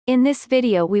In this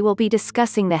video we will be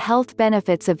discussing the health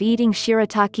benefits of eating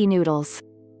shirataki noodles.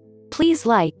 Please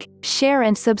like, share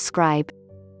and subscribe.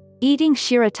 Eating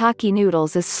shirataki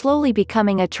noodles is slowly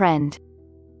becoming a trend.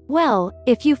 Well,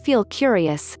 if you feel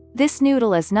curious, this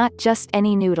noodle is not just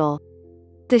any noodle.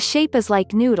 The shape is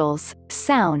like noodles,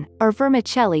 soun, or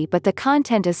vermicelli, but the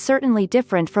content is certainly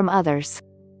different from others.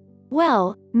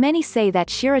 Well, many say that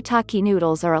shirataki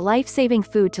noodles are a life-saving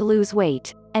food to lose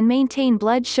weight and maintain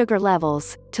blood sugar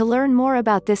levels. To learn more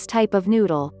about this type of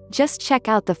noodle, just check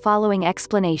out the following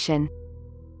explanation.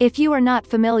 If you are not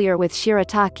familiar with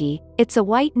shirataki, it's a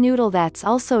white noodle that's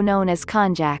also known as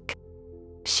konjac.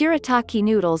 Shirataki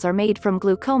noodles are made from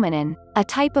glucomannan, a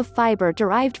type of fiber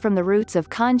derived from the roots of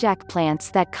konjac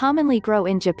plants that commonly grow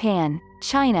in Japan,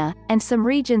 China, and some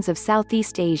regions of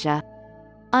Southeast Asia.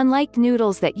 Unlike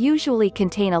noodles that usually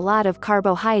contain a lot of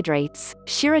carbohydrates,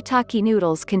 shirataki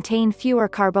noodles contain fewer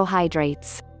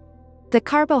carbohydrates. The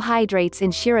carbohydrates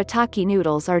in shirataki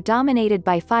noodles are dominated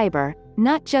by fiber,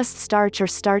 not just starch or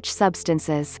starch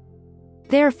substances.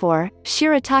 Therefore,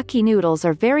 shirataki noodles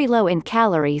are very low in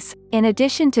calories. In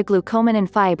addition to glucomannan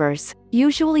fibers,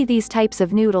 usually these types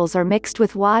of noodles are mixed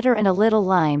with water and a little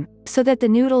lime, so that the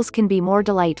noodles can be more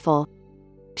delightful.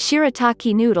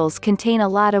 Shirataki noodles contain a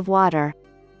lot of water.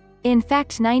 In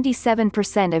fact,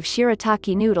 97% of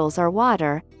shirataki noodles are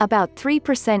water, about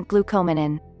 3%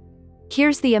 glucomannan.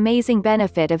 Here's the amazing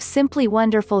benefit of simply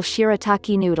wonderful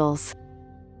shirataki noodles.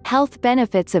 Health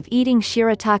benefits of eating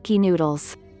shirataki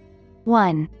noodles.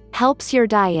 1. Helps your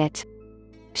diet.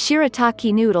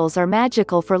 Shirataki noodles are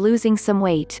magical for losing some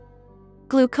weight.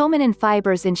 Glucomannan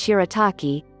fibers in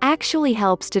shirataki actually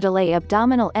helps to delay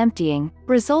abdominal emptying,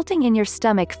 resulting in your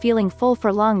stomach feeling full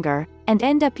for longer, and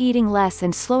end up eating less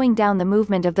and slowing down the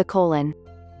movement of the colon.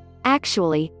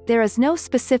 Actually, there is no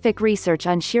specific research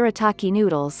on shirataki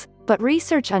noodles, but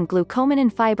research on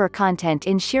glucomannan fiber content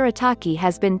in shirataki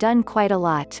has been done quite a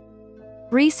lot.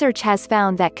 Research has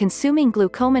found that consuming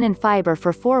glucomannan fiber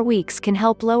for 4 weeks can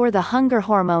help lower the hunger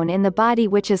hormone in the body,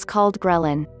 which is called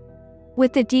ghrelin.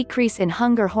 With the decrease in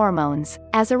hunger hormones,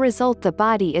 as a result the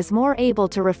body is more able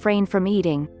to refrain from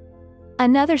eating.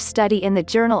 Another study in the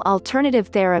journal Alternative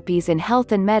Therapies in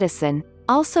Health and Medicine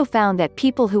also found that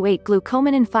people who ate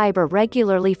glucomannan fiber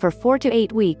regularly for 4 to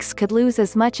 8 weeks could lose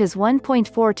as much as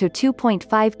 1.4 to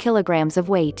 2.5 kilograms of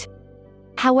weight.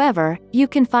 However, you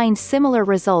can find similar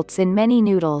results in many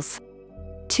noodles.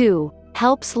 2.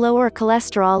 Helps lower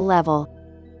cholesterol level.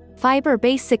 Fiber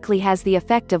basically has the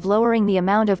effect of lowering the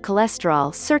amount of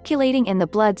cholesterol circulating in the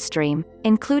bloodstream,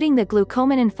 including the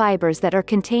glucomannan fibers that are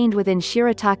contained within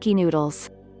shirataki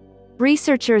noodles.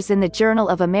 Researchers in the Journal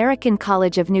of American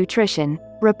College of Nutrition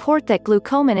report that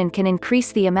glucomannan can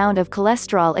increase the amount of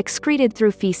cholesterol excreted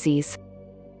through feces.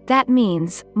 That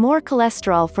means, more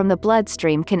cholesterol from the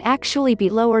bloodstream can actually be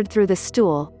lowered through the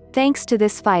stool, thanks to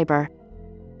this fiber.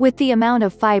 With the amount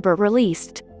of fiber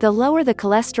released, the lower the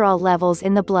cholesterol levels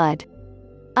in the blood.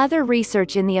 Other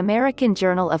research in the American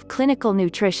Journal of Clinical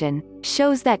Nutrition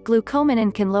shows that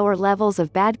glucomannan can lower levels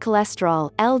of bad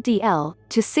cholesterol (LDL)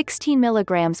 to 16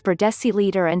 mg per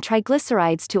deciliter and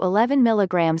triglycerides to 11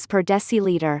 mg per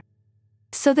deciliter.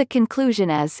 So the conclusion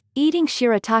is, eating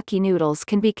shirataki noodles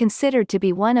can be considered to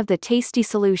be one of the tasty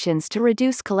solutions to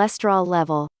reduce cholesterol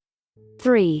level.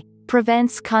 3.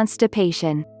 Prevents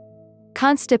constipation.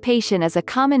 Constipation is a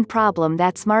common problem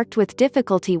that's marked with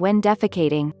difficulty when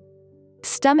defecating.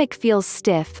 Stomach feels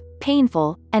stiff,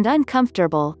 painful, and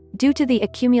uncomfortable due to the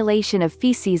accumulation of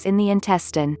feces in the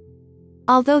intestine.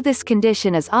 Although this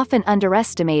condition is often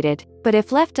underestimated, but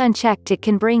if left unchecked it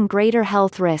can bring greater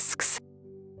health risks.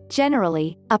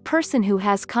 Generally, a person who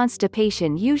has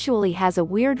constipation usually has a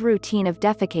weird routine of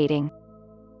defecating.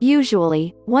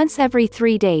 Usually, once every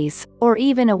 3 days, or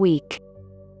even a week.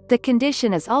 The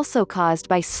condition is also caused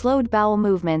by slowed bowel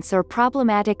movements or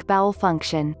problematic bowel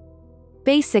function.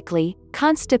 Basically,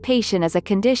 constipation is a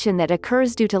condition that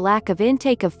occurs due to lack of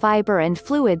intake of fiber and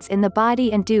fluids in the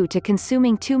body and due to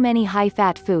consuming too many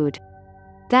high-fat food.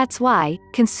 That's why,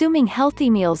 consuming healthy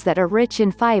meals that are rich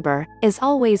in fiber is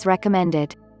always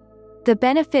recommended. The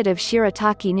benefit of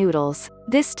shirataki noodles,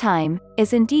 this time,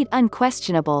 is indeed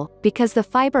unquestionable, because the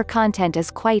fiber content is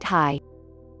quite high.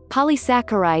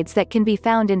 Polysaccharides that can be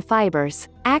found in fibers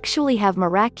actually have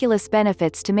miraculous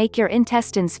benefits to make your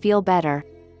intestines feel better.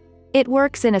 It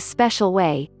works in a special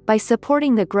way, by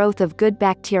supporting the growth of good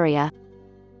bacteria.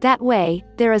 That way,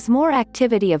 there is more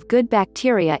activity of good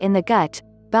bacteria in the gut.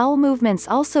 Bowel movements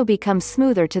also become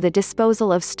smoother to the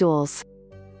disposal of stools.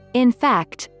 In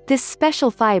fact, this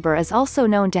special fiber is also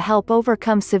known to help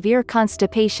overcome severe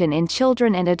constipation in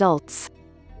children and adults.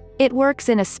 It works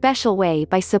in a special way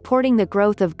by supporting the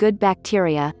growth of good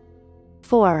bacteria.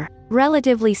 4.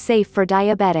 Relatively safe for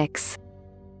diabetics.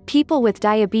 People with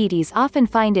diabetes often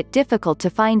find it difficult to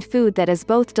find food that is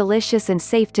both delicious and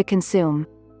safe to consume.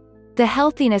 The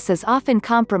healthiness is often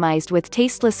compromised with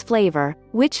tasteless flavor,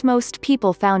 which most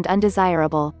people found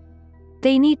undesirable.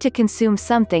 They need to consume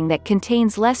something that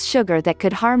contains less sugar that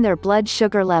could harm their blood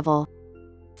sugar level.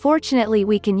 Fortunately,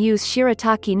 we can use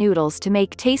shirataki noodles to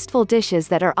make tasteful dishes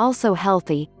that are also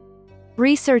healthy.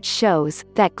 Research shows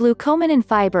that glucomannan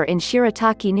fiber in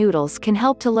shirataki noodles can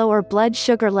help to lower blood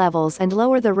sugar levels and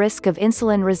lower the risk of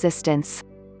insulin resistance.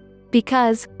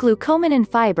 Because glucomannan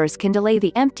fibers can delay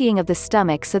the emptying of the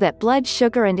stomach so that blood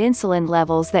sugar and insulin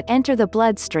levels that enter the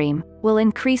bloodstream will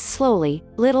increase slowly,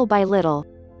 little by little.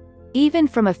 Even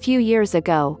from a few years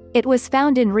ago, it was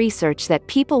found in research that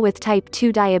people with type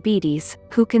 2 diabetes,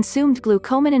 who consumed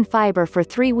glucomannan fiber for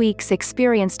 3 weeks,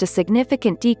 experienced a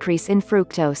significant decrease in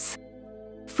fructose.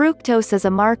 Fructose is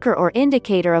a marker or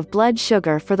indicator of blood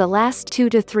sugar for the last 2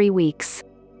 to 3 weeks.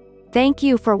 Thank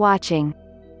you for watching.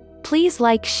 Please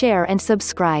like, share and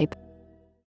subscribe.